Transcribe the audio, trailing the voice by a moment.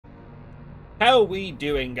How we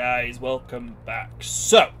doing, guys? Welcome back.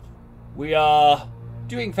 So, we are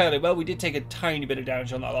doing fairly well. We did take a tiny bit of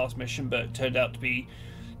damage on that last mission, but it turned out to be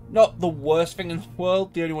not the worst thing in the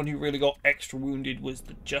world. The only one who really got extra wounded was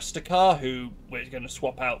the Justicar, who we're going to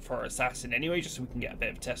swap out for our Assassin anyway, just so we can get a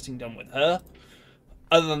bit of testing done with her.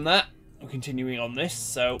 Other than that, we're continuing on this,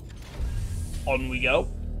 so on we go.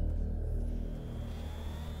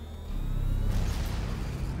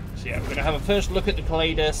 So yeah, we're going to have a first look at the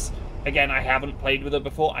Callidus. Again, I haven't played with her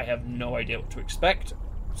before. I have no idea what to expect.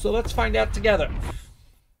 So let's find out together.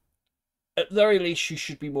 At the very least, she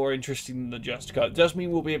should be more interesting than the Justicar. It does mean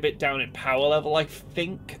we'll be a bit down in power level, I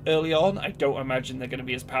think, early on. I don't imagine they're going to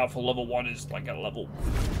be as powerful level 1 as like a level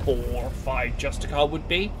 4 or 5 Justicar would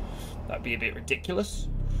be. That'd be a bit ridiculous.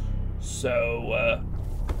 So,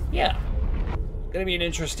 yeah. Going to be an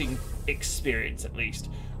interesting experience, at least.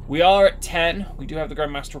 We are at 10. We do have the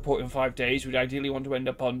Grandmaster report in 5 days. We'd ideally want to end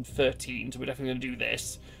up on 13, so we're definitely going to do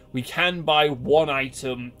this. We can buy one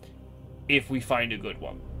item if we find a good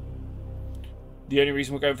one. The only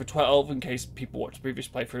reason we're going for 12, in case people watch the previous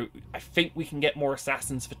playthrough, I think we can get more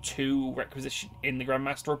Assassins for 2 requisition in the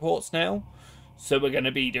Grandmaster reports now. So we're going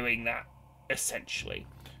to be doing that, essentially.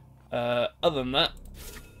 Other than that,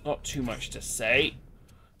 not too much to say.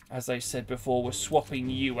 As I said before, we're swapping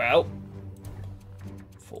you out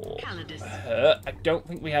for Callidus. her. I don't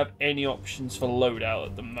think we have any options for loadout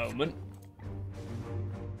at the moment.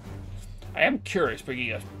 I am curious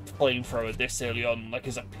bringing a flamethrower this early on, like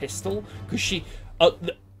as a pistol, because she,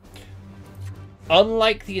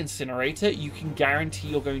 unlike the incinerator, you can guarantee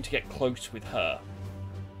you're going to get close with her,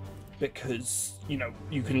 because you know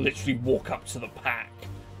you can literally walk up to the pack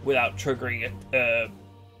without triggering a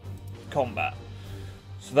combat.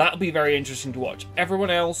 So that'll be very interesting to watch. Everyone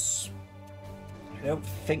else, I don't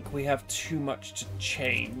think we have too much to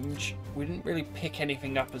change. We didn't really pick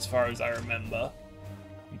anything up as far as I remember.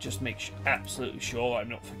 We just make absolutely sure I'm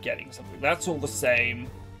not forgetting something. That's all the same.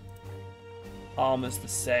 Armor's the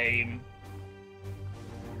same.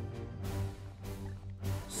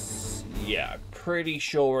 Yeah, I'm pretty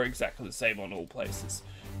sure we're exactly the same on all places.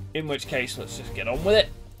 In which case, let's just get on with it.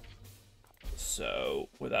 So,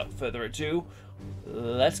 without further ado,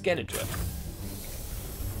 let's get into it.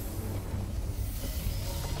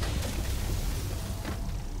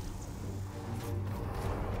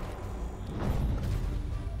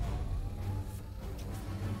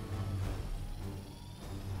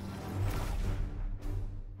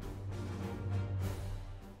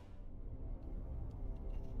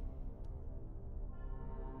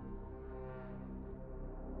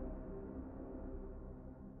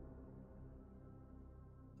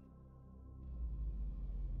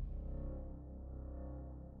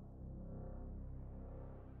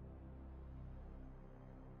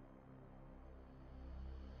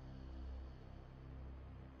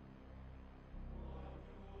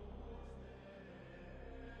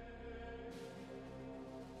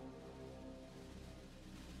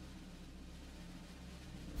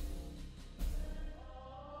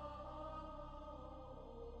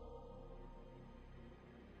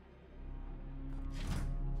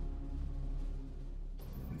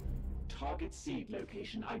 Target seed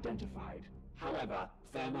location identified. However,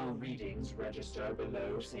 thermal readings register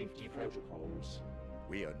below safety protocols.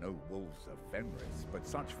 We are no wolves of Fenris, but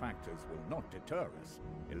such factors will not deter us.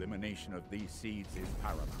 Elimination of these seeds is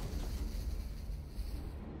paramount.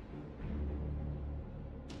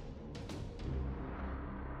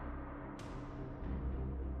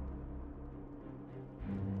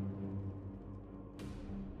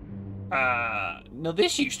 Now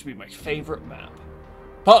this used to be my favourite map.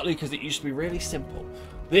 Partly because it used to be really simple.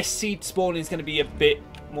 This seed spawn is going to be a bit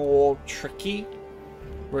more tricky.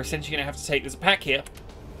 We're essentially going to have to take, there's a pack here,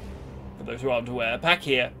 for those who aren't aware, a pack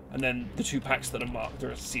here, and then the 2 packs that are marked.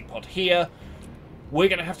 There's a seed pod here. We're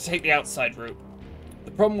going to have to take the outside route.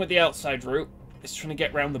 The problem with the outside route is trying to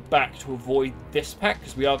get around the back to avoid this pack,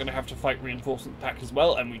 because we are going to have to fight reinforcement pack as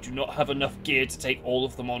well, and we do not have enough gear to take all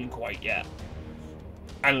of them on quite yet.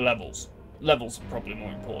 And levels. Levels are probably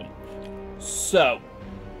more important. So,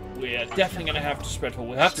 we're definitely going to have to spread forward.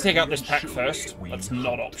 We'll have to take out this pack first. That's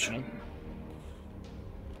not optional.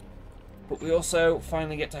 But we also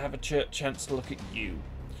finally get to have a chance to look at you.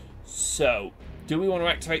 So, do we want to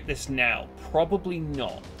activate this now? Probably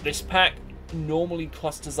not. This pack normally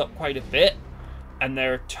clusters up quite a bit. And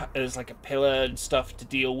there's like a pillar and stuff to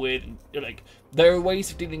deal with. And, like, there are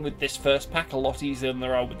ways of dealing with this first pack a lot easier than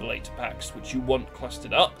there are with the later packs, which you want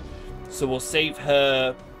clustered up. So we'll save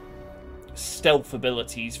her stealth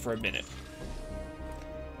abilities for a minute.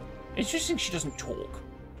 Interesting she doesn't talk.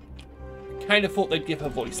 Kind of thought they'd give her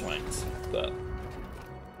voice lines, but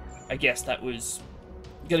I guess that was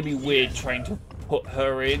going to be weird trying to put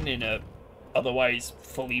her in a otherwise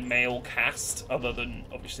fully male cast, other than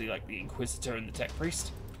obviously like the Inquisitor and the Tech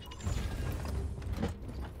Priest.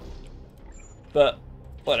 But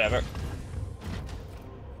whatever.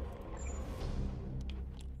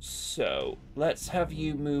 So let's have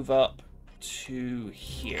you move up to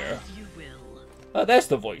here. Oh, there's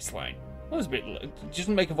the voice line. That was a bit. It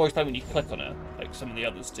doesn't make a voice line when you click on her, like some of the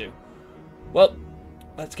others do. Well,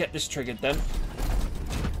 let's get this triggered then.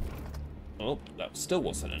 Oh, that still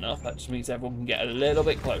wasn't enough. That just means everyone can get a little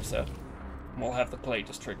bit closer. And we'll have the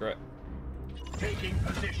Callidus trigger it. Taking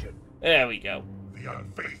position. There we go. The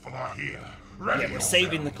unfaithful are here. Yeah, we're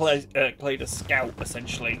saving the Callidus scout,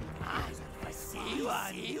 essentially.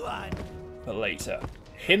 For later.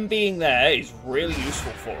 Him being there is really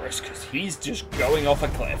useful for us, because he's just going off a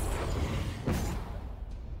cliff.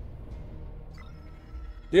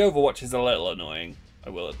 The Overwatch is a little annoying, I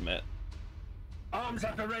will admit. Arms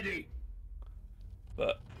at the ready.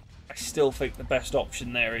 But I still think the best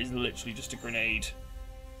option there is literally just a grenade.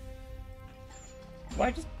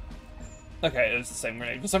 Why does... Okay, it was the same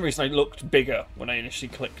grenade. For some reason I looked bigger when I initially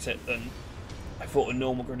clicked it than I thought a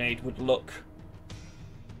normal grenade would look.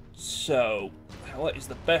 So, what is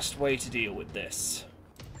the best way to deal with this?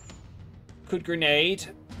 Could grenade.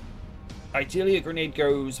 Ideally a grenade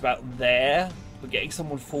goes about there, but getting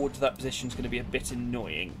someone forward to that position is going to be a bit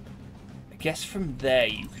annoying. I guess from there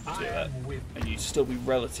you could do it, and you'd still be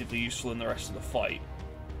relatively useful in the rest of the fight.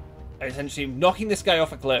 Essentially knocking this guy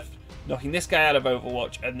off a cliff, knocking this guy out of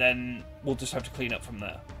Overwatch, and then we'll just have to clean up from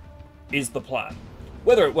there, is the plan.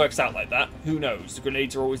 Whether it works out like that, who knows? The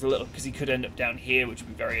grenades are always a little, because he could end up down here, which would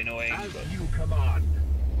be very annoying. As But you command.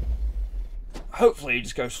 hopefully he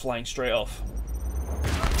just goes flying straight off.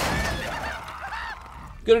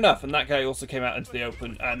 Good enough, and that guy also came out into the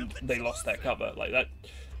open, and they lost their cover. Like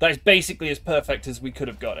that is basically as perfect as we could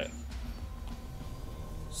have got it.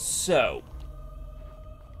 So,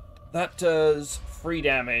 that does 3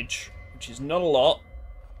 damage, which is not a lot,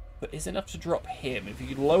 but is enough to drop him. If you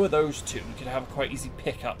could lower those two, we could have a quite easy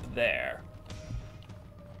pickup there.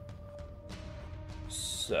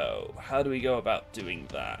 So, how do we go about doing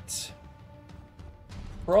that?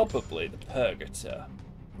 Probably the Purgator,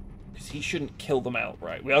 because he shouldn't kill them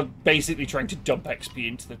outright. We are basically trying to dump XP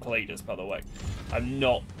into the Callidus, by the way. I'm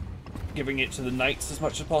not giving it to the Knights as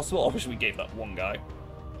much as possible. Obviously, we gave that one guy.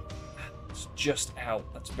 It's just out.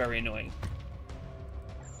 That's very annoying.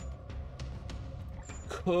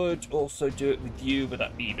 Could also do it with you, but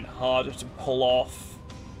that'd be even harder to pull off.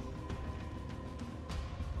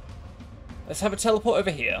 Let's have a teleport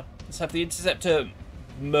over here. Let's have the Interceptor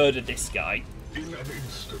murder this guy. In an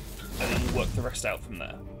instant. And then we'll work the rest out from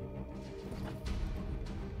there.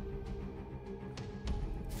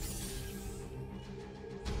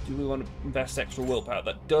 Do we want to invest extra willpower?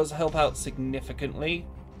 That does help out significantly.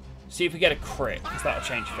 See if we get a crit, because that'll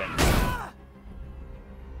change things.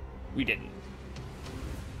 We didn't.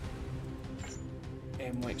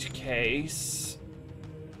 In which case,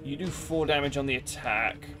 you do 4 damage on the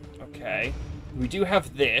attack. Okay. We do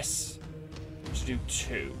have this, which do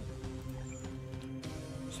 2.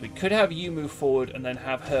 So we could have you move forward and then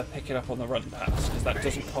have her pick it up on the run pass, because that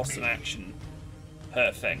doesn't cost an action.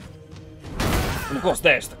 Her thing. And of course,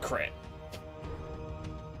 there's the crit.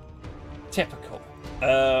 Typical.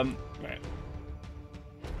 Right.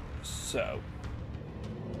 So,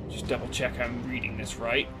 just double check I'm reading this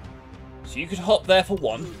right. So you could hop there for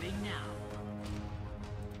 1.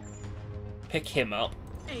 Pick him up.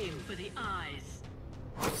 Aim for the eyes.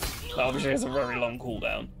 That obviously has a very long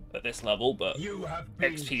cooldown at this level, but You have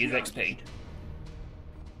been XP is judged. XP.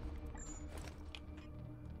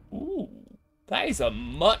 Ooh, that is a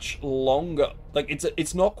much longer. Like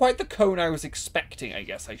it's not quite the cone I was expecting, I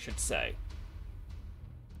guess I should say,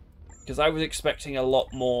 because I was expecting a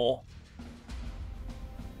lot more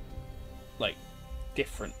like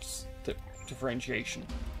differentiation.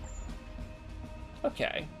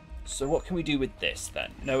 Okay. So what can we do with this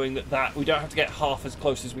then? Knowing that we don't have to get half as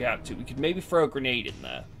close as we had to. We could maybe throw a grenade in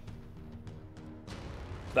there.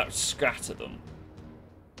 That would scatter them.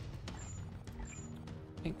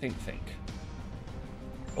 Think.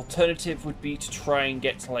 Alternative would be to try and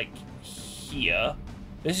get to, like, here.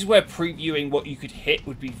 This is where previewing what you could hit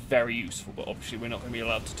would be very useful, but obviously we're not going to be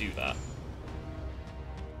allowed to do that.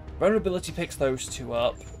 Vulnerability picks those 2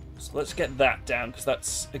 up. So let's get that down, because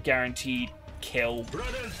that's a guaranteed kill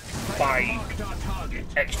by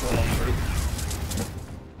extra long route.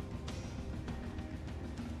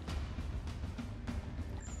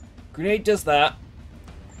 Grenade does that.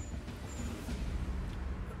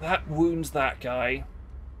 That wounds that guy.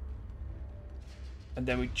 And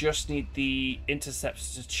then we just need the interceptor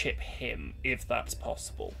to chip him, if that's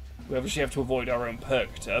possible. We obviously have to avoid our own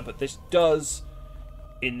percutor, but this does,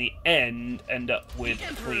 in the end, end up with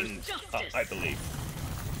clean up, I believe.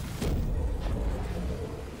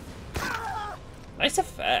 Nice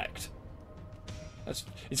effect.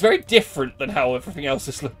 It's very different than how everything else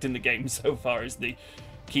has looked in the game so far, is the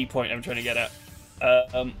key point I'm trying to get at.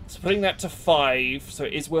 So putting that to 5, so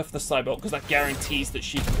it is worth the cyborg, because that guarantees that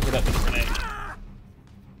she can pick it up with a grenade.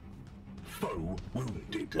 Foe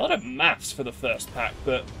wounded. A lot of maths for the first pack,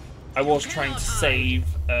 but I was trying to save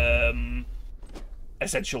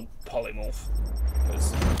essential polymorph,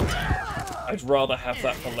 because I'd rather have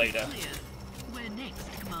that for later. Where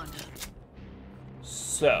next, Commander?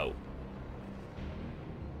 So,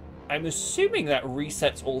 I'm assuming that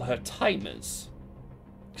resets all her timers,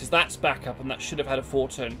 because that's back up and that should have had a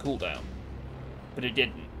 4-turn cooldown, but it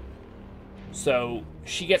didn't. So,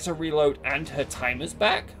 she gets a reload and her timers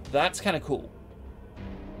back. That's kind of cool.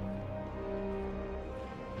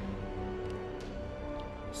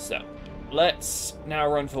 So, let's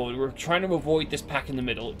now run forward. We're trying to avoid this pack in the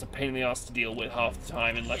middle. It's a pain in the ass to deal with half the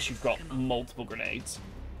time unless you've got multiple grenades.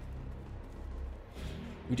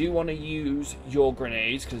 We do want to use your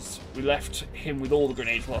grenades because we left him with all the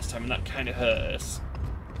grenades last time and that kind of hurt us.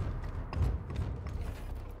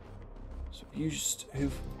 So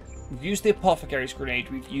we've used the Apothecary's grenade.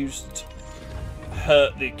 We've used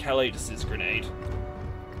the Callidus' grenade.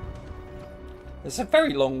 It's a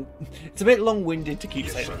very long... It's a bit long-winded to keep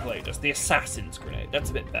saying Callidus. The Assassin's grenade. That's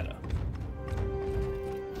a bit better.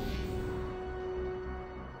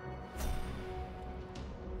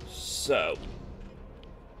 So...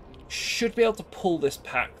 should be able to pull this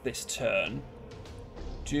pack this turn.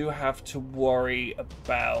 Do have to worry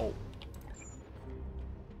about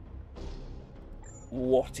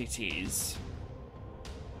what it is.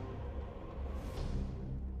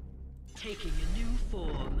 Taking a new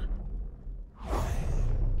form.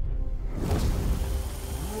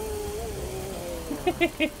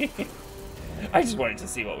 I just wanted to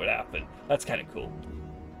see what would happen. That's kind of cool.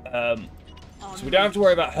 So we don't have to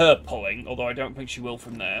worry about her pulling, although I don't think she will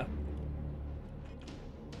from there.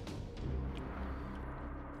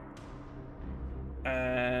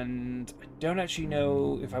 And I don't actually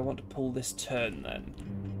know if I want to pull this turn then.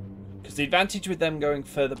 Because the advantage with them going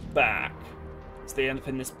further back is they end up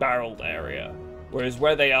in this barreled area. Whereas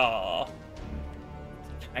where they are,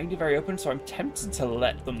 it's kind of very open, so I'm tempted to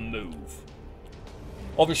let them move.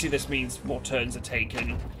 Obviously this means more turns are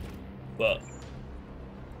taken, but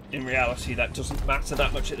in reality that doesn't matter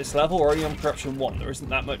that much at this level. We're already on Corruption 1. There isn't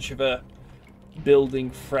that much of a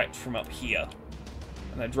building threat from up here.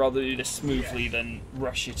 And I'd rather do this smoothly than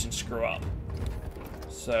rush it and screw up.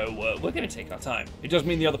 So we're going to take our time. It does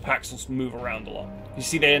mean the other packs will move around a lot. You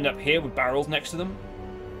see they end up here with barrels next to them.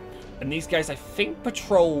 And these guys, I think,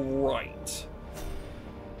 patrol right.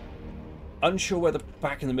 Unsure where the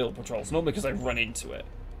pack in the middle patrols. Not because I've run into it.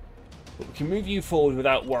 But we can move you forward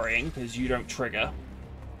without worrying, because you don't trigger.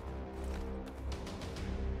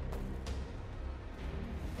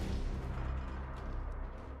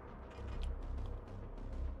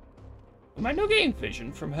 Am I not getting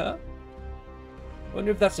vision from her? I wonder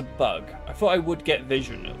if that's a bug. I thought I would get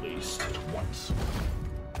vision at least. Once.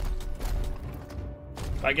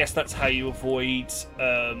 I guess that's how you avoid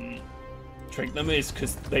trigger them, is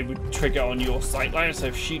because they would trigger on your sight line. So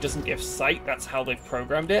if she doesn't give sight, that's how they've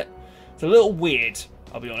programmed it. It's a little weird,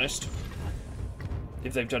 I'll be honest,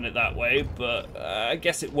 if they've done it that way, but I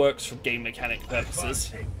guess it works for game mechanic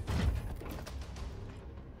purposes.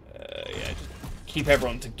 Yeah, just keep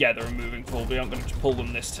everyone together and moving forward. We aren't going to pull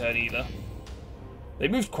them this turn either. They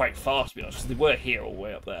moved quite fast, to be honest, because they were here all the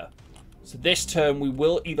way up there. So this turn we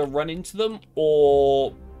will either run into them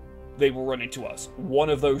or they will run into us. One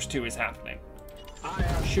of those two is happening.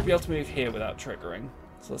 Should be able to move here without triggering.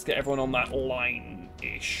 So let's get everyone on that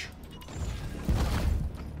line-ish.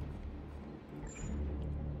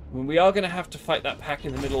 We are going to have to fight that pack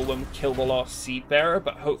in the middle when we kill the last Seed Bearer,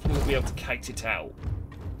 but hopefully we'll be able to kite it out.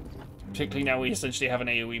 Particularly now we essentially have an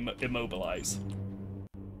AoE immobilize.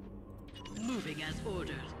 Moving as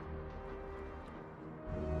ordered.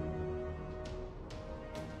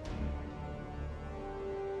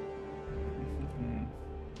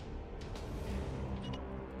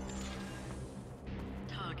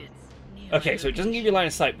 Targets. Okay, so it doesn't give you line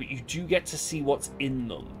of sight, but you do get to see what's in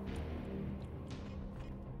them.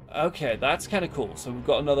 Okay, that's kind of cool. So we've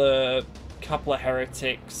got another couple of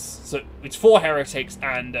heretics. So it's 4 heretics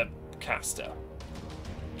and a caster.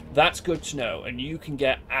 That's good to know, and you can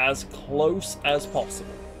get as close as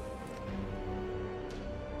possible.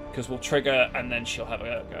 Because we'll trigger, and then she'll have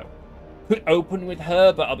a go. could open with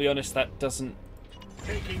her, but I'll be honest, that doesn't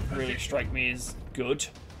really strike me as good.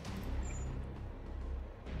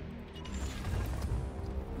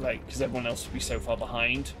 Like, because everyone else would be so far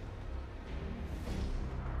behind.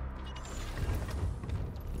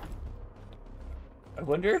 I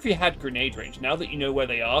wonder if you had grenade range. Now that you know where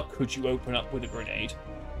they are, could you open up with a grenade?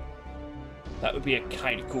 That would be a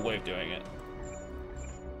kind of cool way of doing it.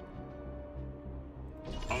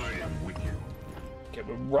 I am with you. Okay,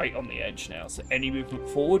 we're right on the edge now. So any movement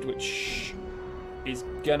forward, which is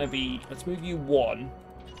gonna be... Let's move you 1.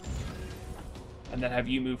 And then have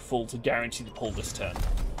you move full to guarantee the pull this turn.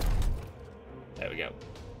 There we go.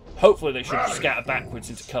 Hopefully they should scatter backwards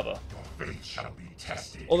into cover. Your fate shall be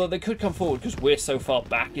tested. Although they could come forward because we're so far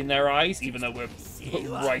back in their eyes, even though we're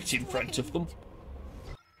right in front of them.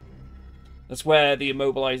 That's where the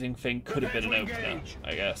immobilizing thing could have been an opener,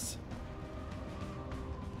 I guess.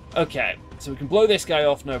 Okay, so we can blow this guy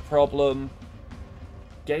off, no problem.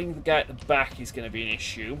 Getting the guy at the back is going to be an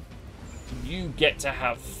issue. You get to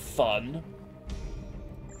have fun.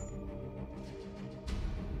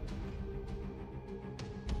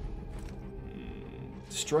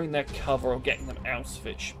 Destroying their cover or getting them out of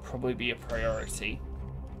it should probably be a priority.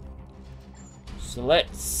 So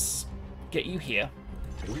let's get you here.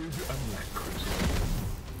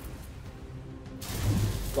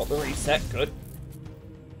 Got the reset, good.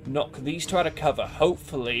 Knock these two out of cover.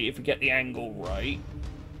 Hopefully, if we get the angle right,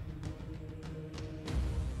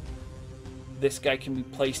 this guy can be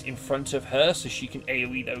placed in front of her so she can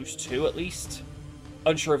AoE those two at least.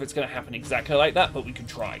 Unsure if it's going to happen exactly like that, but we can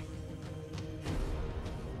try.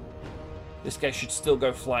 This guy should still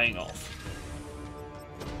go flying off.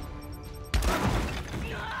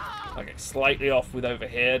 Okay, slightly off with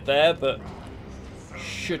overhead there, but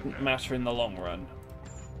shouldn't matter in the long run.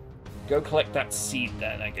 Go collect that seed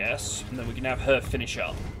then, I guess, and then we can have her finish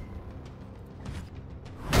up.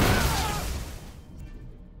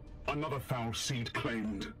 Another foul seed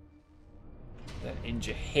claimed. Then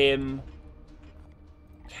injure him.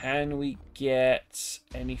 Can we get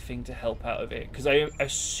anything to help out of it? Because I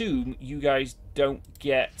assume you guys don't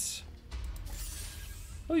get...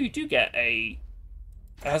 Oh, you do get a...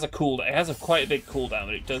 It has a cooldown. It has quite a big cooldown,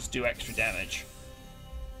 but it does do extra damage.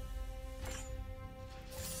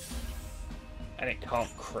 And it can't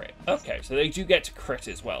crit. Okay, so they do get to crit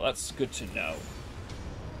as well. That's good to know.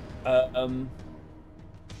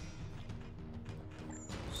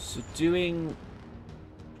 So doing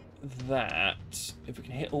that, if we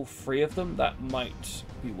can hit all 3 of them, that might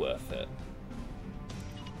be worth it.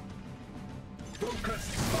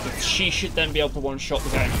 She should then be able to one-shot the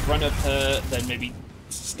guy in front of her, then maybe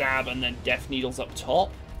stab and then Death Needles up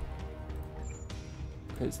top.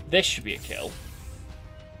 Because this should be a kill.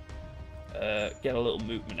 Get a little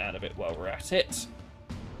movement out of it while we're at it.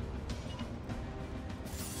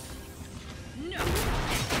 No.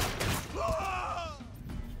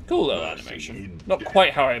 Cool little animation. Not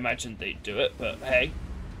quite how I imagined they'd do it, but hey.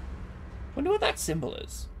 Wonder what that symbol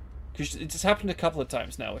is. Because it just happened a couple of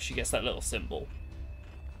times now where she gets that little symbol.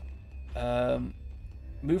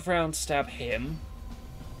 Move around, stab him.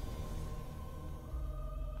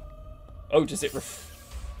 Oh, does it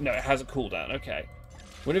no, it has a cooldown, okay.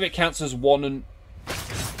 Wonder if it counts as one of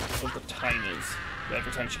the timers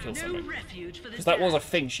every time she kills something. Because that was a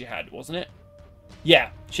thing she had, wasn't it?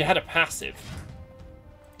 Yeah, she had a passive.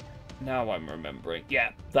 Now I'm remembering.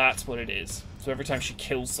 Yeah, that's what it is. So every time she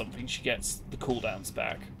kills something, she gets the cooldowns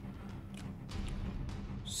back.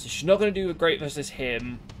 So she's not going to do a great versus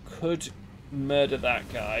him. Could murder that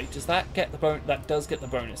guy. Does that get the bonus? That does get the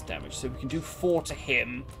bonus damage. So we can do 4 to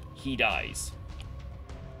him. He dies.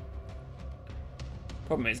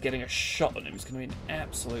 Problem is, getting a shot on him is going to be an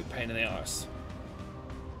absolute pain in the arse.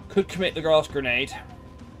 Could commit the grass grenade.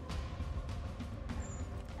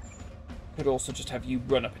 Could also just have you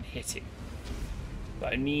run up and hit him.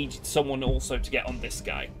 But I need someone also to get on this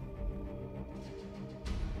guy.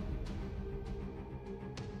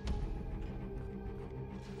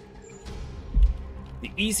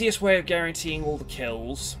 The easiest way of guaranteeing all the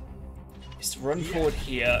kills is to run forward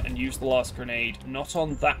here and use the last grenade, not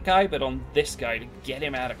on that guy, but on this guy to get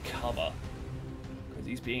him out of cover. Because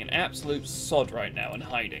he's being an absolute sod right now and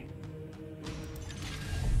hiding.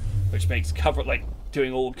 Which makes cover, like,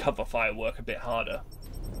 doing all cover fire work a bit harder.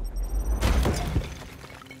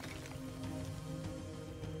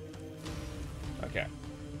 Okay.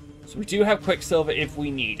 So we do have Quicksilver if we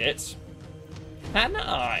need it. Can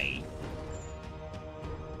I?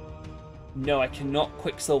 No, I cannot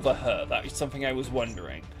Quicksilver her. That is something I was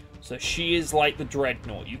wondering. So she is like the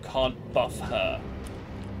Dreadnought. You can't buff her.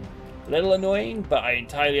 A little annoying, but I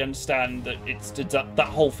entirely understand that that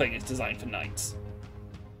whole thing is designed for knights.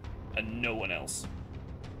 And no one else.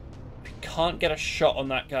 I can't get a shot on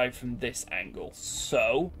that guy from this angle,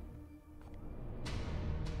 so...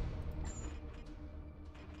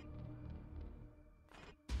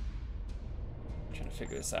 I'm trying to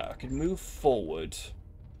figure this out. I could move forward.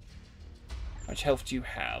 How much health do you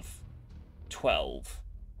have? 12.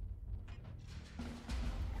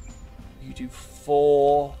 You do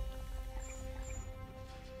 4.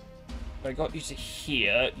 If I got you to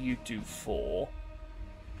here, you do 4.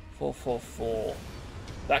 4, 4, 4.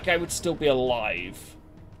 That guy would still be alive.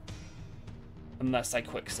 Unless I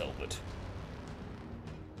quicksilvered.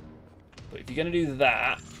 But if you're going to do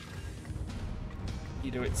that,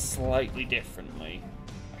 you do it slightly differently,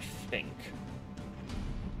 I think.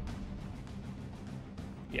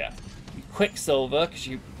 Yeah. You quicksilver,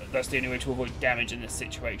 because that's the only way to avoid damage in this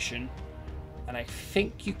situation. And I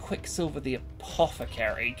think you quicksilver the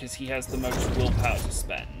apothecary, because he has the most willpower to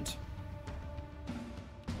spend.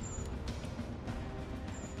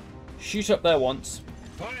 Shoot up there once.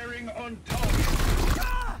 Firing on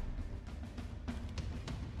target.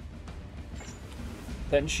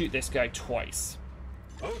 Then shoot this guy twice.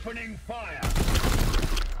 Opening fire.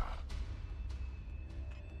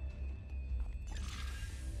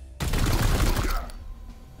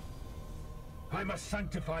 I must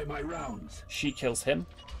sanctify my rounds. She kills him.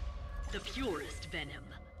 The purest venom.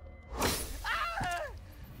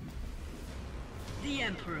 The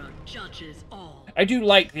Emperor judges all. I do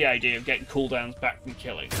like the idea of getting cooldowns back from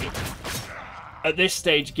killing. At this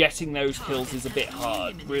stage, getting those kills is a bit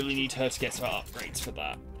hard. Really need her to get some upgrades for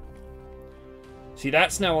that. See,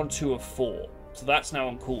 that's now on 2 of 4. So that's now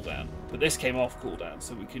on cooldown. But this came off cooldown,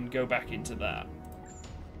 so we can go back into that.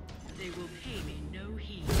 They will pay me no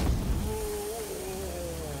heed.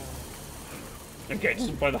 Okay,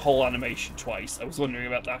 just by the whole animation twice. I was wondering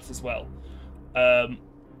about that as well.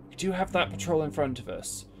 We do have that patrol in front of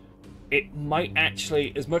us. It might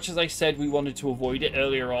actually, as much as I said we wanted to avoid it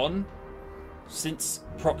earlier on, since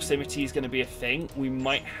proximity is going to be a thing, we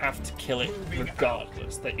might have to kill it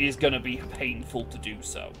regardless. That is going to be painful to do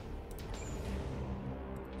so.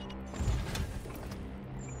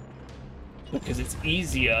 Because it's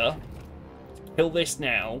easier to kill this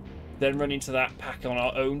now, then run into that pack on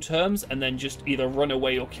our own terms, and then just either run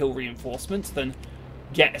away or kill reinforcements, then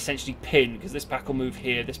get essentially pinned, because this pack will move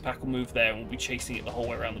here, this pack will move there, and we'll be chasing it the whole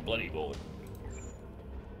way around the bloody board.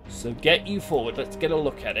 So get you forward, let's get a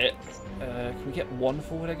look at it. Can we get one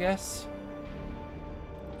forward, I guess?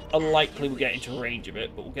 Unlikely we'll get into range of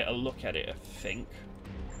it, but we'll get a look at it, I think.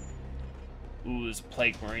 Ooh, there's a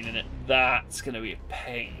Plague Marine in it. That's going to be a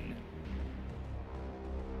pain.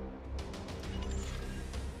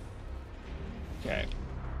 Okay,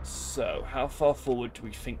 so how far forward do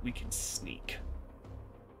we think we can sneak?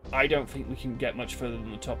 I don't think we can get much further than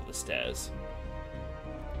the top of the stairs.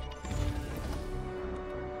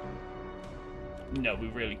 No, we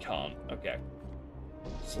really can't. Okay.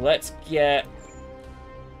 So let's get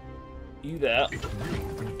you there. It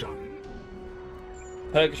will be done.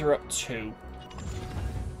 Purgator up 2.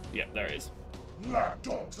 Yep, there it is.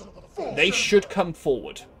 Lapdogs of the force. They should come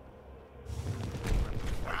forward.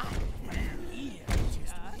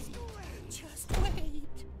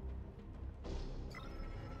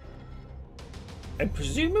 And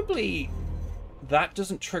presumably that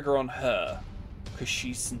doesn't trigger on her because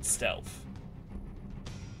she's in stealth.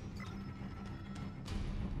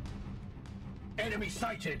 Enemy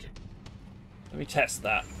sighted. Let me test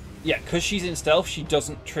that. Yeah, because she's in stealth, she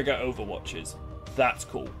doesn't trigger overwatches. That's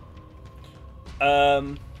cool.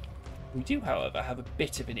 We do, however, have a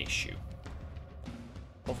bit of an issue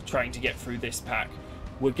of trying to get through this pack.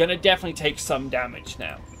 We're going to definitely take some damage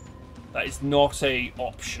now. That is not a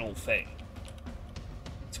optional thing.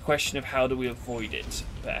 It's a question of how do we avoid it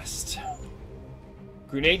best.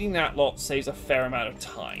 Grenading that lot saves a fair amount of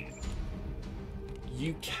time.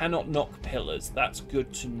 You cannot knock pillars. That's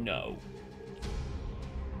good to know.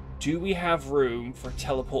 Do we have room for a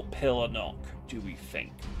teleport pillar knock, do we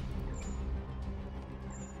think?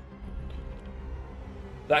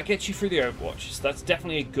 That gets you through the overwatch, so that's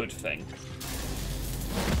definitely a good thing.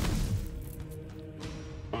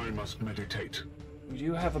 I must meditate. We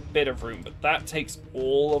do have a bit of room, but that takes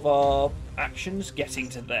all of our actions getting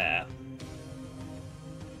to there.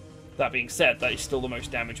 That being said, that is still the most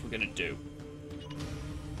damage we're going to do.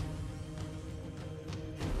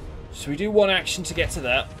 So we do one action to get to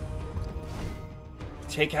there.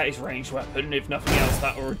 Take out his ranged weapon. If nothing else,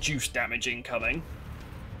 that will reduce damage incoming.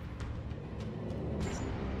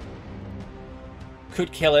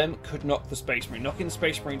 Could kill him, could knock the Space Marine. Knocking the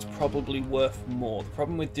Space Marine's probably worth more. The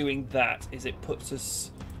problem with doing that is it puts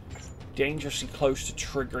us dangerously close to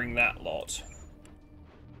triggering that lot.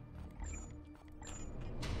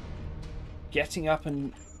 Getting up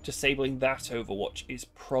and disabling that Overwatch is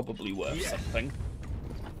probably worth something.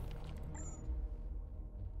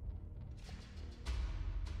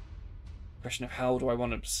 Question of how do I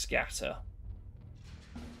want to scatter?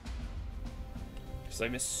 Because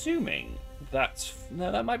I'm assuming that's...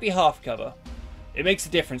 No, that might be half cover. It makes a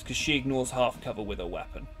difference because she ignores half cover with her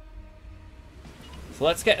weapon. So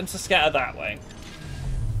let's get him to scatter that way.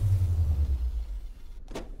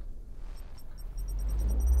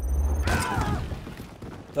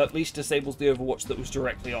 That at least disables the Overwatch that was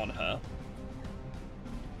directly on her.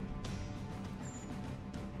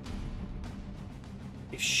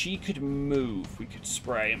 If she could move, we could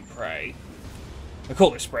spray and pray. I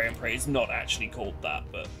call it spray and pray. It's not actually called that,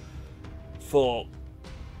 but for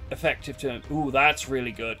effective terms... Ooh, that's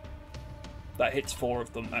really good. That hits 4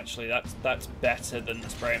 of them, actually. That's better than the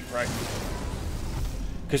spray and pray.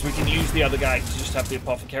 Because we can use the other guy to just have the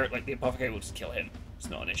Apothecary. Like, the Apothecary will just kill him. It's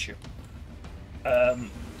not an issue.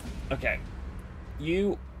 Okay.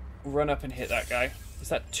 You run up and hit that guy. Is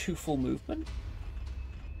that 2 full movement?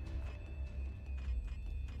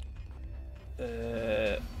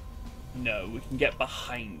 No, we can get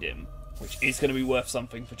behind him, which is going to be worth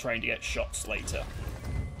something for trying to get shots later.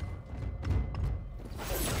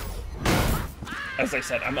 As I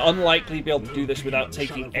said, I'm unlikely to be able to do this without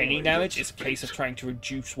taking any damage. It's a case of trying to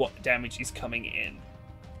reduce what damage is coming in.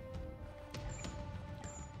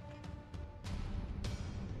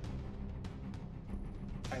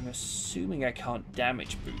 I'm assuming I can't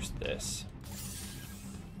damage boost this.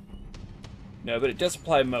 No, but it does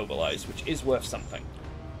apply Immobilize, which is worth something.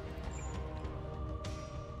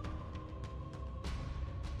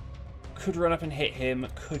 Could run up and hit him.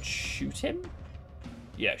 Could shoot him?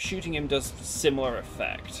 Yeah, shooting him does similar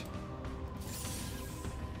effect.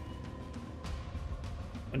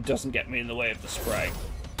 And doesn't get me in the way of the spray.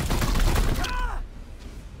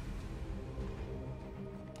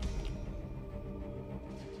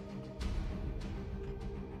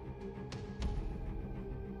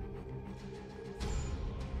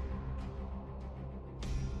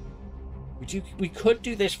 We could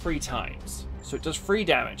do this 3 times. So it does 3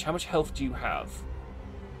 damage. How much health do you have?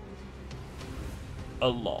 A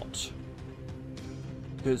lot.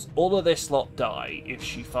 Because all of this lot die if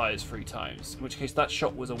she fires 3 times. In which case that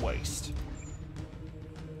shot was a waste.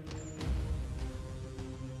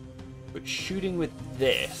 But shooting with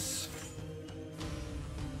this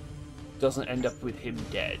doesn't end up with him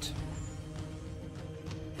dead.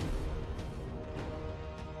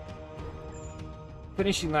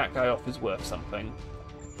 Finishing that guy off is worth something.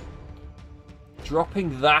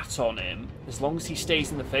 Dropping that on him, as long as he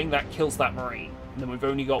stays in the thing, that kills that Marine. And then we've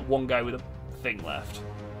only got 1 guy with a thing left.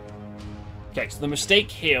 Okay, so the mistake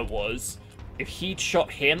here was, if he'd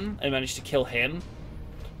shot him and managed to kill him,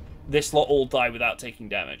 this lot all die without taking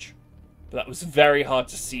damage. But that was very hard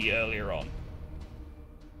to see earlier on.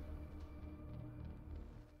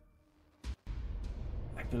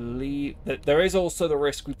 I believe that there is also the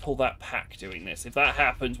risk we pull that pack doing this. If that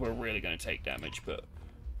happens, we're really going to take damage, but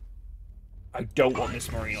I don't want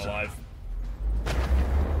this Marine alive.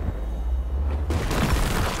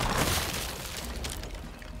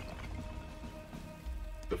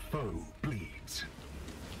 The foe bleeds.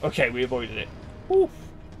 Okay, we avoided it. Oof.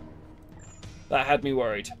 That had me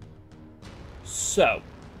worried. So,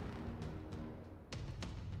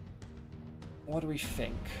 what do we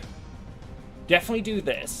think? Definitely do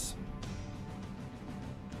this.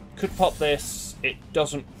 Could pop this. It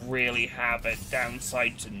doesn't really have a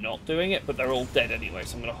downside to not doing it, but they're all dead anyway,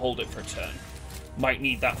 so I'm going to hold it for a turn. Might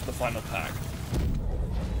need that for the final pack.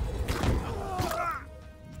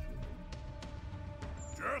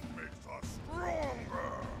 Death makes us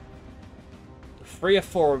stronger. 3 or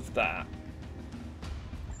 4 of that.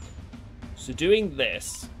 So doing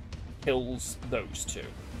this kills those 2.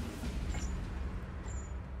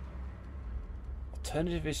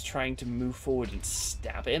 Alternative is trying to move forward and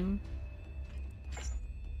stab him.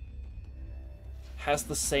 Has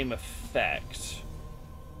the same effect.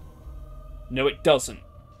 No, it doesn't.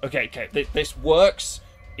 Okay. This works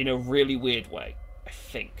in a really weird way, I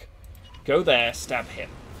think. Go there, stab him.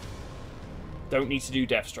 Don't need to do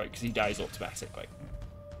Death Strike because he dies automatically.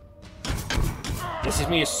 This is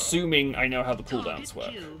me assuming I know how the cooldowns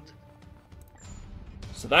work.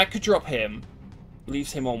 So that could drop him,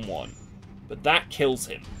 leaves him on 1. But that kills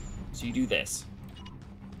him. So you do this.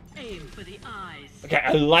 Aim for the eyes. Okay,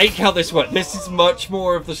 I like how this works. This is much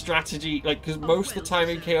more of the strategy, like, because most of the time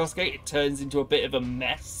in Chaos Gate, it turns into a bit of a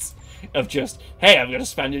mess of just, hey, I'm going to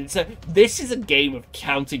spend it. So this is a game of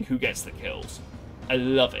counting who gets the kills. I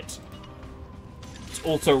love it. It's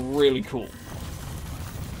also really cool.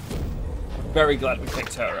 Very glad we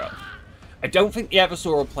picked her up. I don't think the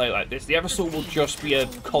Eversaw will play like this. The Eversaw will just be a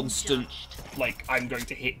constant, like, I'm going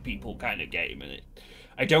to hit people kind of game, and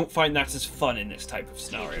I don't find that as fun in this type of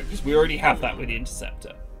scenario, because we already have that with the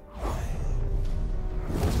Interceptor.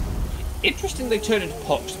 Interesting they turn into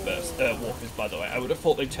Pox walkers, by the way. I would have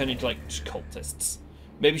thought they'd turn into, like, cultists.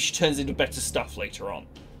 Maybe she turns into better stuff later on.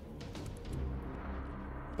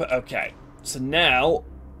 But okay, so now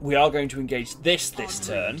we are going to engage this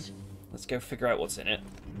turn. Let's go figure out what's in it.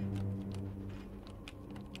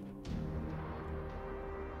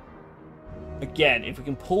 Again, if we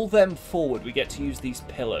can pull them forward, we get to use these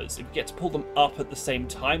pillars. If we get to pull them up at the same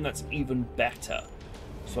time, that's even better.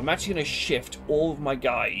 So I'm actually going to shift all of my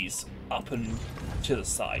guys up and to the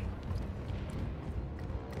side.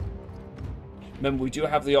 Remember, we do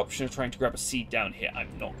have the option of trying to grab a seed down here. I'm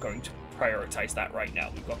not going to prioritize that right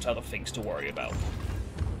now. We've got other things to worry about.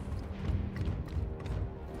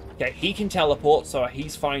 Okay, he can teleport, so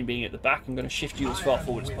he's fine being at the back. I'm going to shift you as far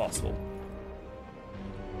forward as possible.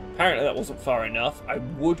 Apparently that wasn't far enough. I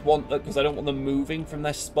would want that because I don't want them moving from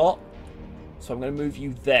their spot. So I'm going to move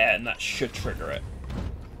you there, and that should trigger it.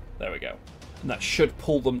 There we go. And that should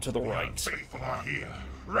pull them to the right.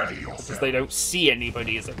 Because they don't see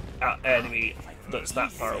anybody as an enemy that's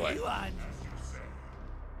that far away.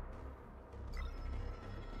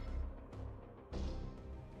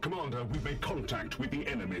 Commander, we've made contact with the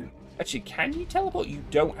enemy. Actually, can you teleport? You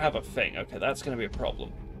don't have a thing. Okay, that's going to be a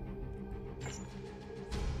problem.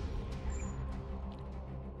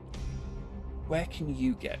 Where can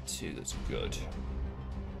you get to that's good?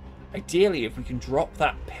 Ideally, if we can drop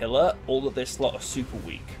that pillar, all of this lot are super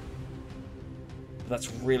weak. But that's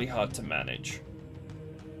really hard to manage.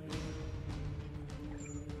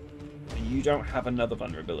 And you don't have another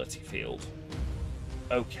vulnerability field.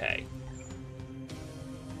 Okay.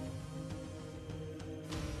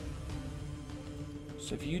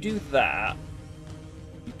 So if you do that,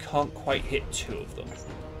 you can't quite hit two of them.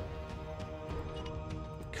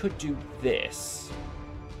 Could do this.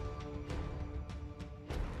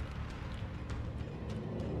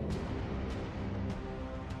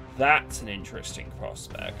 That's an interesting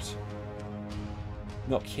prospect.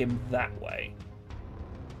 Knock him that way.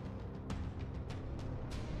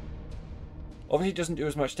 Obviously it doesn't do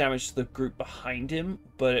as much damage to the group behind him,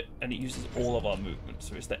 and it uses all of our movement.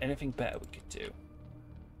 So is there anything better we could do?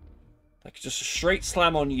 Like just a straight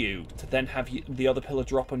slam on you to then have the other pillar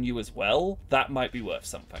drop on you as well. That might be worth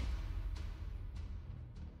something.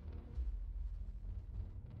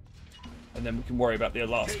 And then we can worry about the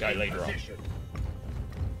last guy later on.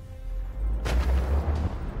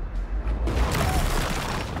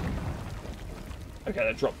 Okay,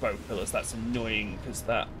 that dropped both pillars. That's annoying because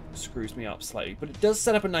that screws me up slightly. But it does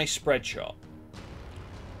set up a nice spread shot.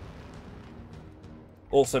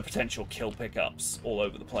 Also potential kill pickups all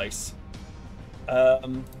over the place.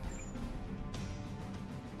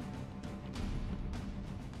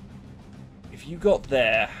 If you got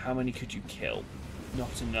there, how many could you kill?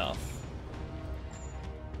 Not enough.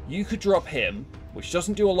 You could drop him, which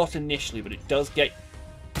doesn't do a lot initially, but it does get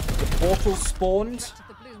the portal spawned,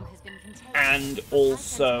 and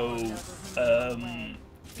also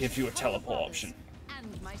gives you a teleport option.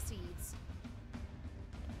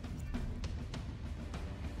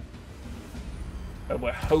 And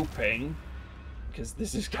we're hoping, because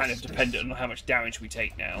this is kind of dependent on how much damage we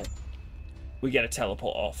take now, we get a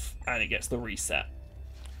teleport off and it gets the reset.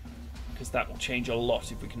 Because that will change a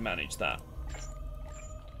lot if we can manage that.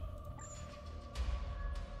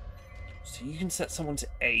 So you can set someone to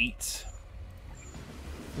 8.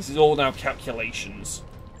 This is all now calculations.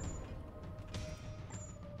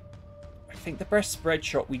 I think the best spread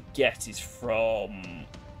shot we get is from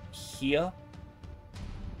here.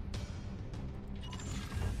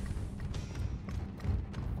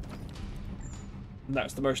 And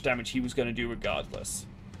that's the most damage he was going to do regardless.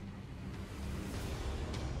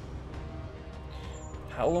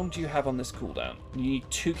 How long do you have on this cooldown? You need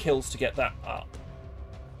 2 kills to get that up.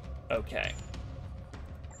 Okay.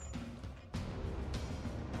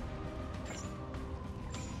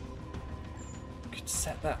 Could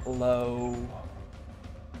set that low.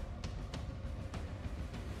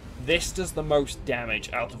 This does the most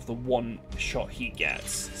damage out of the one shot he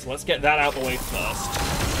gets. So let's get that out of the way first.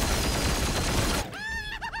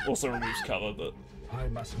 Also removes cover, but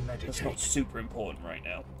that's not super important right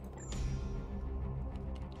now.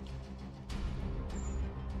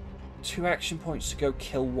 2 action points to go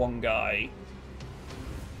kill one guy.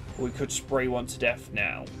 Or we could spray one to death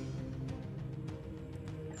now.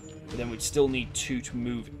 But then we'd still need 2 to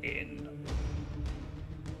move in.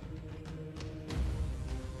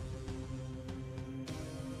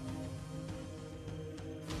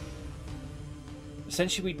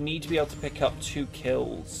 Essentially, we'd need to be able to pick up 2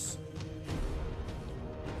 kills.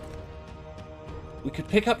 We could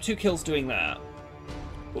pick up 2 kills doing that,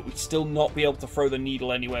 but we'd still not be able to throw the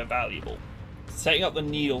needle anywhere valuable. Setting up the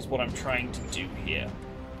needle's what I'm trying to do here.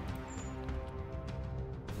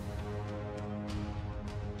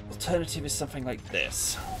 Alternative is something like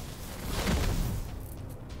this.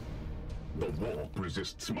 The warp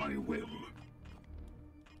resists my will.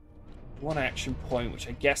 1 action point, which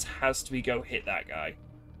I guess has to be go hit that guy.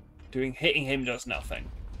 Hitting him does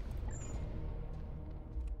nothing.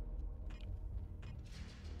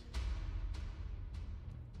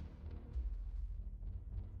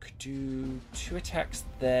 Could do 2 attacks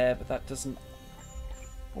there, but that doesn't...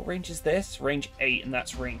 What range is this? Range 8, and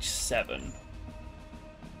that's range 7.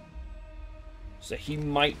 So he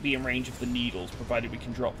might be in range of the needles, provided we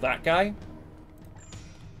can drop that guy.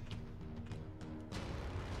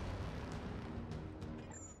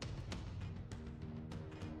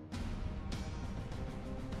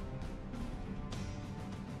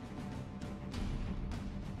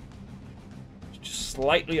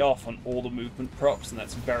 Slightly off on all the movement procs, and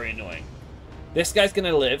that's very annoying. This guy's going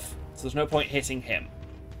to live, so there's no point hitting him.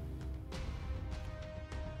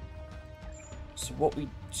 So what we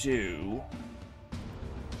do...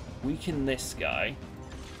 Weaken this guy.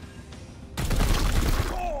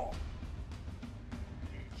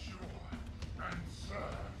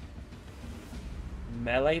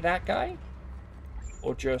 Melee that guy?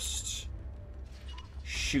 Or just...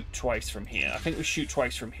 shoot twice from here? I think we shoot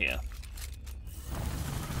twice from here.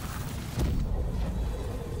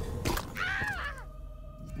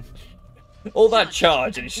 All that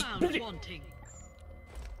charge and it's just...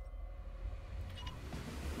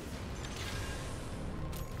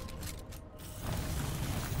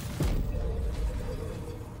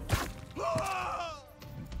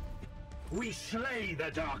 We slay the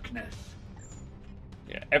darkness.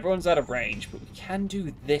 Yeah, everyone's out of range, but we can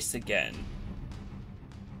do this again.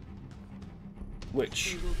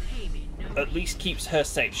 Which at least keeps her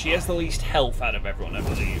safe. She has the least health out of everyone, I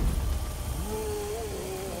believe.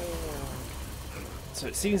 So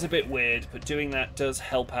it seems a bit weird, but doing that does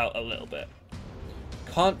help out a little bit.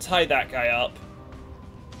 Can't tie that guy up.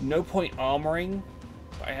 No point armoring,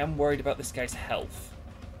 but I am worried about this guy's health.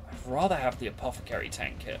 I'd rather have the apothecary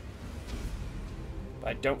tank it. But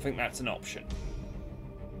I don't think that's an option.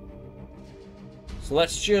 So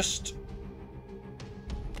let's just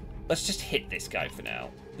hit this guy for now.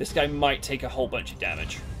 This guy might take a whole bunch of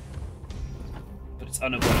damage. But it's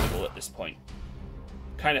unavoidable at this point.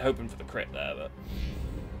 Kind of hoping for the crit there, but...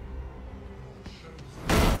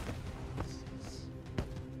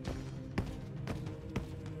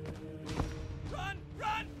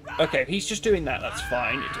 Okay, if he's just doing that, that's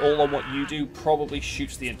fine. It's all on what you do. Probably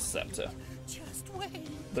shoots the interceptor.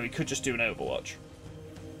 Though he could just do an Overwatch.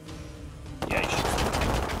 Yeah, he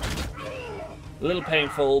shoots. A little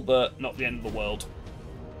painful, but not the end of the world.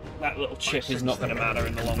 That little chip is not going to matter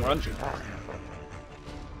in the long run.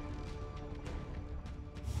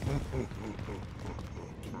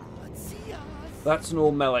 That's an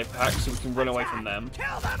all melee pack, so we can run away from them.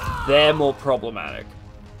 They're more problematic.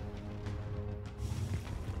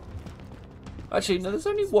 Actually, no, there's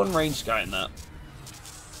only 1 ranged guy in that.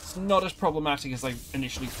 It's not as problematic as I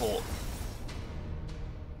initially thought.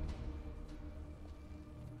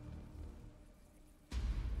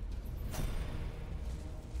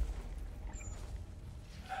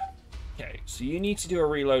 Okay, so you need to do a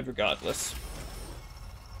reload regardless.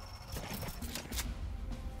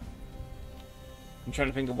 I'm trying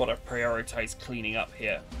to think of what I've prioritized cleaning up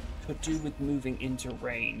here. Could do with moving into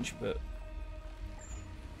range, but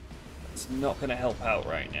it's not going to help out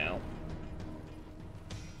right now.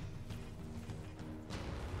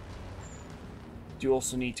 Do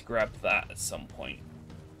also need to grab that at some point.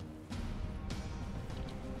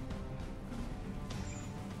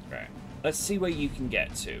 Right, let's see where you can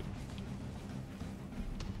get to. You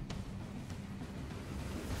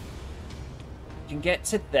can get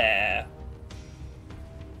to there.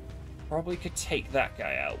 Probably could take that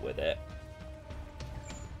guy out with it.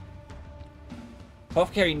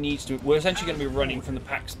 Apothecary needs to... We're essentially going to be running from the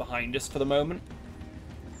packs behind us for the moment.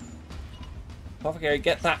 Apothecary,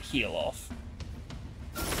 get that heal off.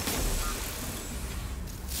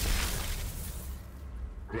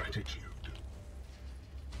 Gratitude.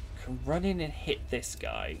 Can run in and hit this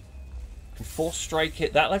guy. Force strike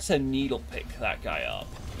it. That lets her needle pick that guy up.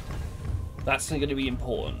 That's going to be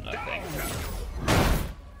important, I think.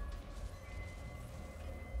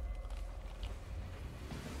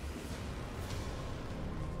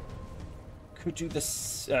 Could do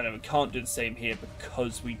this. Oh, no, we can't do the same here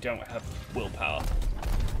because we don't have willpower.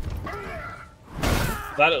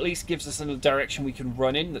 That at least gives us a direction we can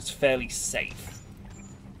run in that's fairly safe.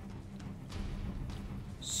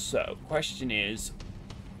 So, question is,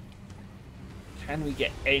 can we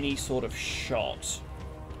get any sort of shot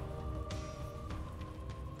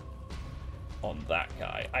on that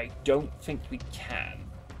guy? I don't think we can.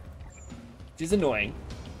 It is annoying.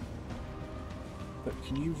 But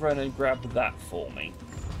can you run and grab that for me?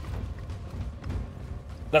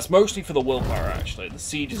 That's mostly for the willpower, actually. The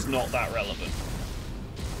siege is not that relevant.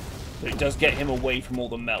 But it does get him away from all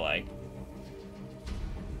the melee.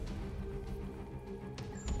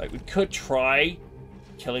 Like, we could try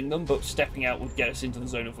killing them, but stepping out would get us into the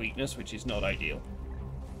zone of weakness, which is not ideal.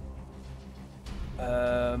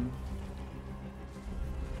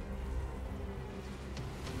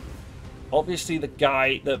 Obviously, the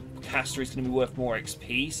caster is going to be worth more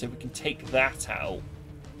XP, so we can take that out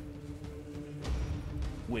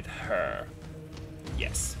with her.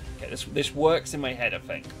 Yes. Okay, this works in my head, I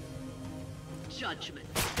think. Judgment.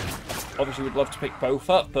 Obviously, we'd love to pick both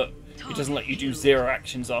up, but it doesn't let you do 0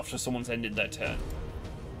 actions after someone's ended their turn.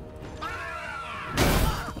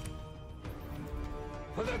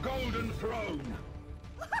 For the golden throne.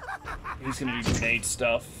 He's going to do grenade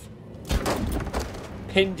stuff.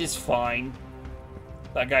 Pinned is fine.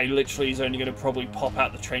 That guy literally is only going to probably pop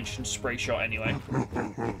out the trench and spray shot anyway.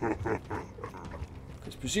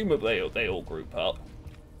 Because presumably they all group up.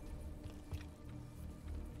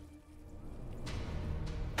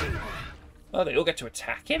 Oh, they all get to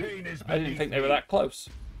attack him? I didn't think they were that close.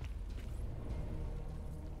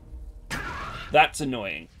 That's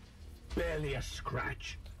annoying. Barely a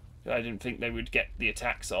scratch. I didn't think they would get the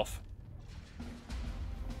attacks off.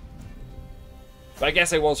 But I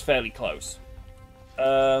guess it was fairly close.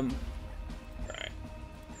 Right.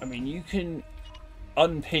 I mean, you can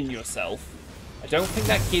unpin yourself. I don't think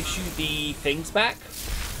that gives you the things back.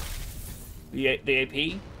 The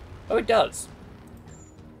AP. Oh, it does.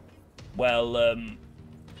 Well,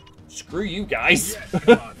 screw you guys.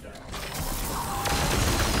 Yes,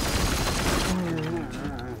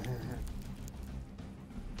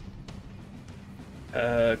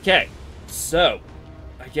 Okay, so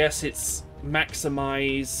I guess it's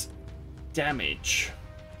maximize damage.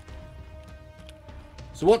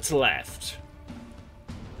 So what's left?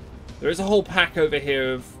 There is a whole pack over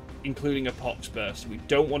here of including a pox burst. We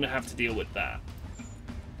don't want to have to deal with that.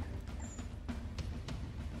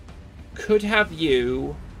 Could have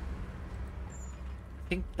you. I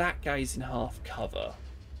think that guy's in half cover.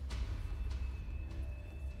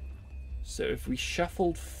 So if we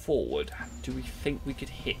shuffled forward, do we think we could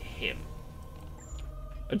hit him?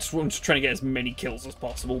 I'm just trying to get as many kills as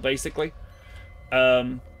possible, basically.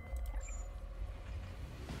 Could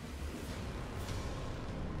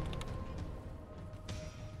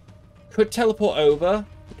teleport over.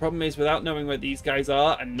 The problem is, without knowing where these guys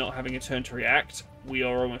are and not having a turn to react, we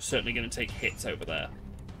are almost certainly going to take hits over there.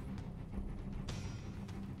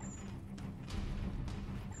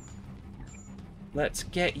 Let's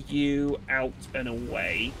get you out and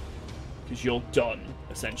away, because you're done,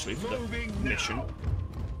 essentially, for the mission.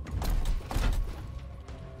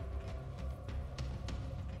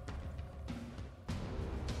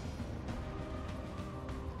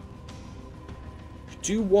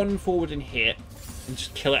 Do one forward and hit, and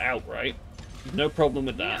just kill it outright. No problem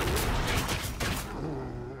with that.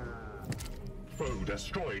 Foe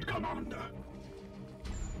destroyed, Commander.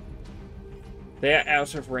 They're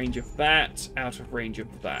out of range of that, out of range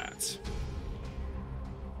of that.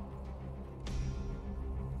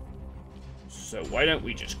 So why don't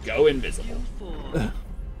we just go invisible?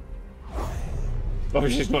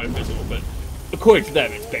 Obviously it's not invisible, but according to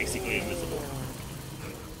them it's basically invisible.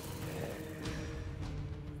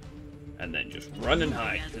 And then just run and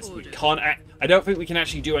hide, because we can't I don't think we can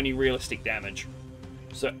actually do any realistic damage.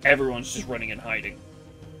 So everyone's just running and hiding.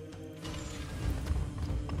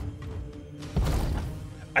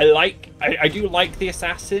 I do like the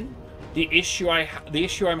assassin. The issue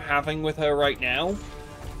I'm having with her right now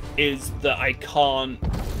is that I can't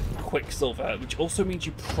Quicksilver her, which also means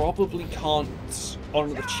you probably can't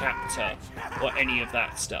honor the chapter or any of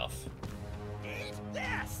that stuff.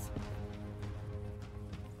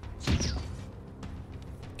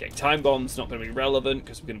 Okay, time bomb's not going to be relevant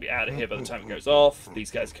because we're going to be out of here by the time it goes off. These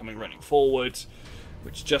guys are coming running forward,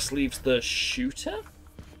 which just leaves the shooter.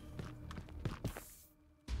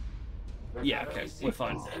 Yeah, okay, we're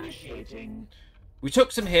fine. Initiating. We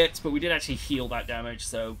took some hits, but we did actually heal that damage,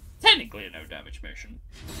 so technically a no damage mission.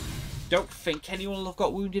 Don't think anyone will have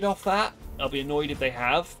got wounded off that. I'll be annoyed if they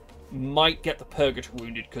have. Might get the Purgator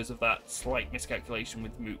wounded because of that slight miscalculation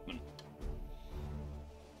with movement.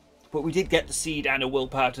 But we did get the seed and a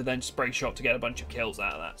willpower to then spray shot to get a bunch of kills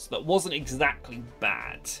out of that. So that wasn't exactly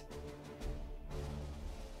bad.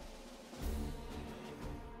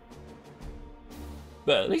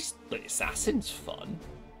 But at least the assassin's fun.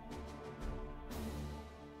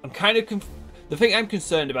 I'm kind of the thing I'm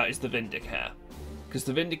concerned about is the Vindicator. Because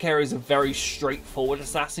the Vindicator is a very straightforward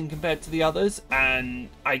assassin compared to the others, and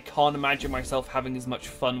I can't imagine myself having as much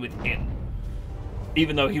fun with him.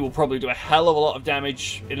 Even though he will probably do a hell of a lot of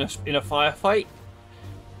damage in a firefight,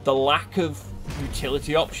 the lack of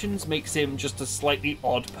utility options makes him just a slightly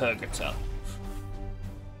odd Purgator.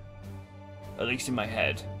 At least in my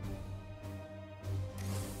head.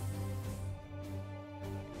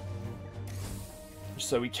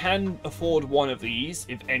 So we can afford one of these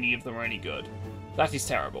if any of them are any good. That is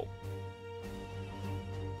terrible.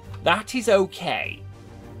 That is okay.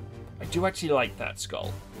 I do actually like that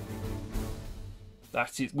skull.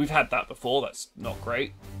 That is, we've had that before, that's not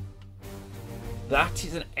great. That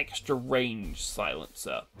is an extra range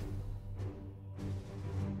silencer.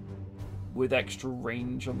 With extra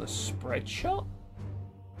range on the spread shot?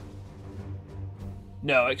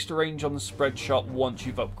 No, extra range on the spread shot once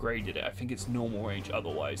you've upgraded it. I think it's normal range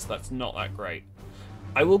otherwise. That's not that great.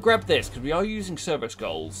 I will grab this, because we are using servo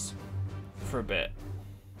skulls for a bit.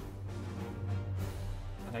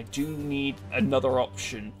 And I do need another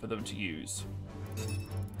option for them to use.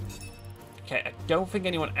 Okay, I don't think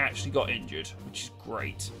anyone actually got injured, which is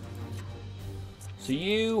great. So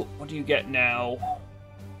you, what do you get now?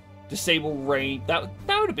 Disable range. That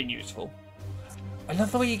would have been useful. I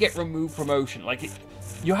love the way you get remove promotion. Like,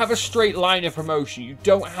 you have a straight line of promotion. You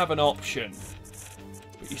don't have an option.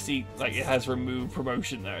 But you see, like, it has remove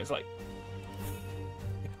promotion there. It's like,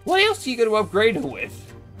 what else are you going to upgrade it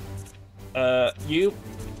with? You.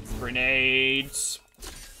 Grenades.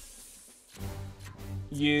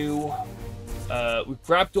 You. We've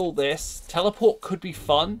grabbed all this. Teleport could be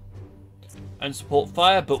fun. And support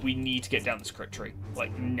fire, but we need to get down this crit tree.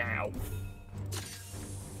 Like, now.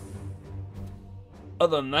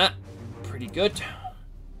 Other than that, pretty good.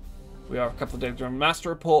 We are a couple of days from Master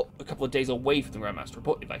Report, a couple of days away from the Grandmaster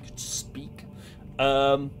Report, if I could speak.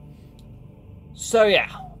 So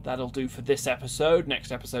yeah, that'll do for this episode.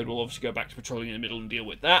 Next episode, we'll obviously go back to patrolling in the middle and deal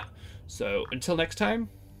with that. So until next time,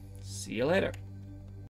 see you later.